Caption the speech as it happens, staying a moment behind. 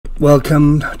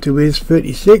Welcome to race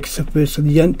 36, the first of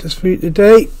the Hunters for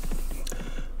today.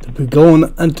 The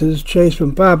Bregawn Hunters chase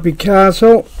from Barbary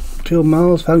Castle, 2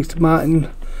 miles, thanks to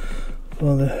Martin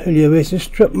for the earlier races.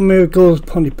 Strip Miracles,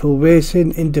 Pontypool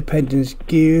Racing, Independence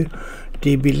Gear,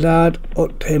 DB Ladd,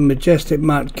 Octane Majestic,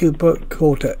 Matt Cooper,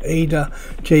 Quarter Ada,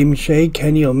 James Shea,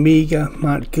 Kenny Omega,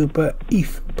 Matt Cooper,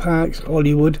 Eve Parks,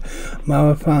 Hollywood,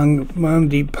 Marafang,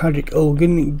 Randy, Patrick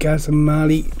Hogan, Gaz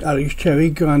Mali, Alex Cherry,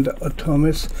 Grant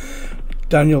Thomas,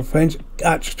 Daniel French,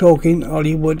 Atch Talking,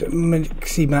 Hollywood,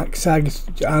 Maxi Max Sags,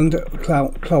 and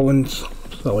Clowens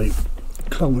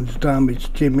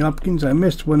Damage. Jimmy Hopkins, I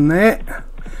missed one there.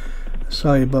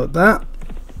 Sorry about that.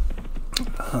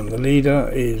 And the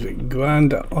leader is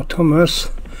Grand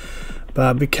Thomas,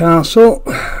 Barbary Castle.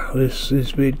 This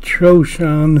is with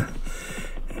Trushan,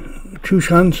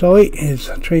 is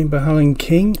trained by Alan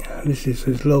King. This is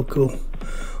his local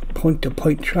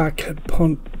point-to-point track at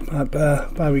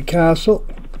Barbary Castle.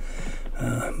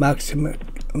 Maximix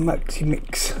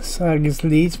Sagas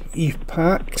leads, Eve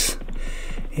Parks.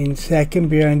 In second,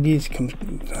 behind these comes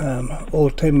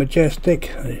All-Time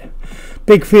Majestic.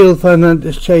 Big field for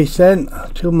Hunters chase then,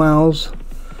 2 miles.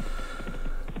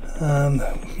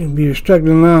 We were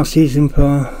struggling last season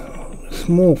for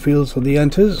small fields for the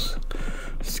Hunters.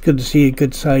 It's good to see a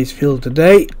good sized field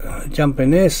today. Jump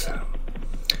in this.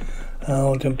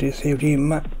 I'll jump to safety.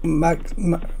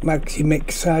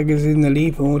 Maximix Sagas in the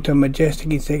lead for All-Time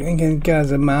Majestic in second. Against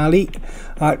Gaza Mali.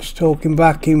 Arch talking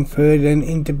back in third, and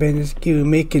Independence Gear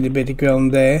making a bit of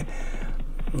ground there.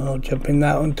 I'll jump in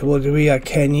that one towards the rear.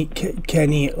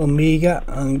 Kenny Omega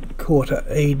and Quarter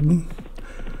Aiden.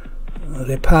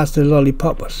 They passed the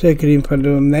lollipop circuit in front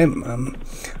of them.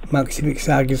 Maximix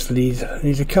Sagas leads.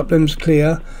 There's a couple of them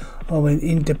clear. Of an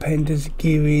Independence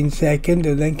Gear in second,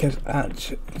 and then comes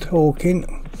Atch Talking,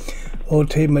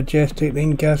 All-Time Majestic,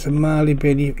 then Gas and Marley,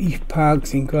 Brady, Eve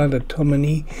Parks in Grand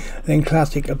Autonomy, then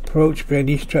Classic Approach,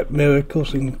 Brady, Strip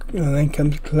Miracles, and then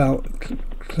comes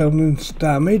Clown's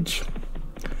Damage.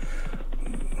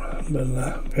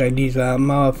 Brady's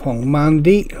Marathon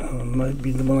Mandy, might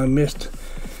be the one I missed.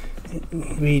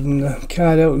 Reading the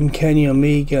card out, and Kenny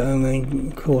Omega, and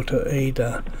then Quarter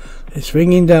Ada. It's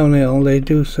swinging downhill, they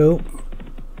do so.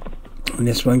 And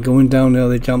this one going downhill,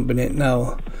 they're jumping it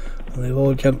now. And they've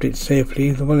all jumped it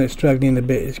safely. The one that's struggling a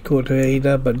bit is Quarter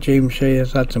Ada, but James Shea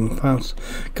has had some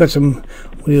got some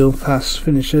real fast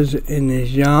finishers in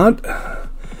his yard.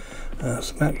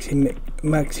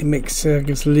 Maximix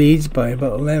Circus leads by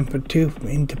about a length or 2 from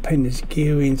Independence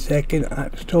Gear in second,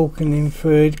 Atch Talking in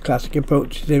third, Classic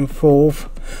Approach is in fourth.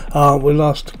 We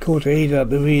lost Quarter Ada at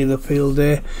the rear of the field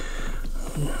there.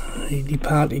 The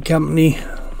party company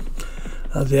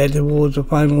as they head towards the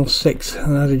final 6,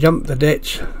 and as they jumped the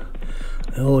ditch,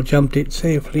 they all jumped it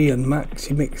safely, and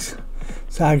Maximix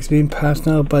Sag's been passed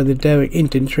now by the Derek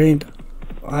Hinton trained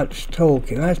Atch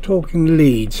Talking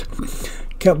leads.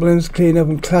 Couple of them clearing up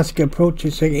and Classic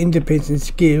Approaches second,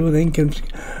 Independence Gear, then comes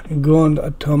Grand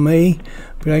Autonomy.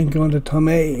 Behind Grand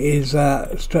Autonomy is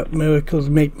Strip Miracles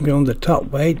making on the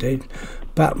top weight. The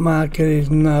back marker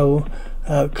is now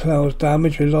Clown's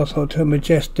Damage. We lost All-Time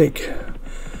Majestic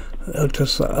out of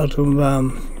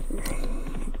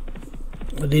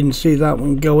I didn't see that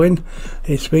one going.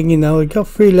 It's swinging now. We've got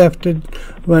 3 left to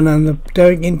run on the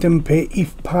Derek Hinton pit.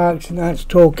 Eve Parks and that's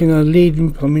Talking are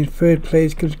leading from in third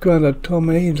place because Grand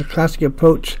Autonomy is a Classic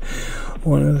Approach.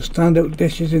 One of the standout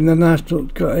dishes in the national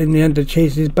in the under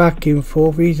chases back in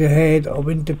fourth. He's ahead of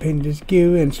Independence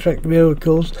Gear and Strike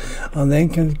Miracles, and then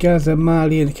comes Gaza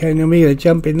Mali and Kenny Omega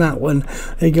jumping that one.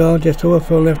 They go just over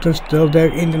 4 left and still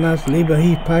there internationally, but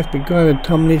he passed but Grand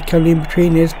Autonomy coming in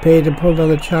between his paid and pulled on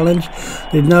the challenge.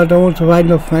 They now don't want to ride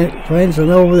no friends, and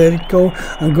over there they go,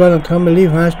 and Grand Autonomy leave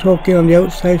has Talking on the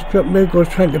outside. Strip Miracles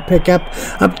trying to pick up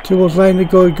towards line to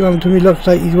go. Grand Autonomy looks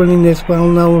like he's winning this well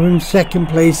now. We're in second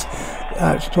place.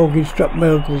 That's Talking, Strip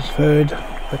Miracles third,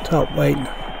 the top weight.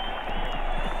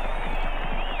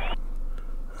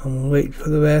 And we'll wait for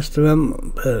the rest of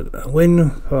them, but a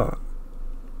win for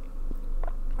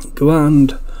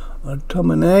Grand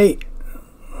Autonomy.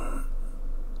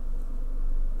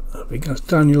 Because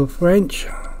Daniel French.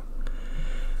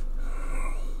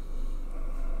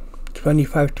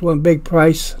 25 to 1, big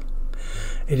price.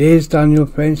 It is Daniel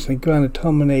French and Grand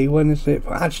Autonomy wins it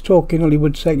for Atch Talking,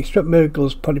 Hollywood second, Strip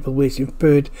Miracles, Pontypool Racing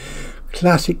third,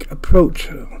 Classic Approach,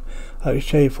 I would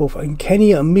say fourth, and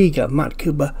Kenny Omega, Matt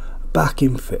Cooper back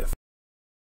in fifth.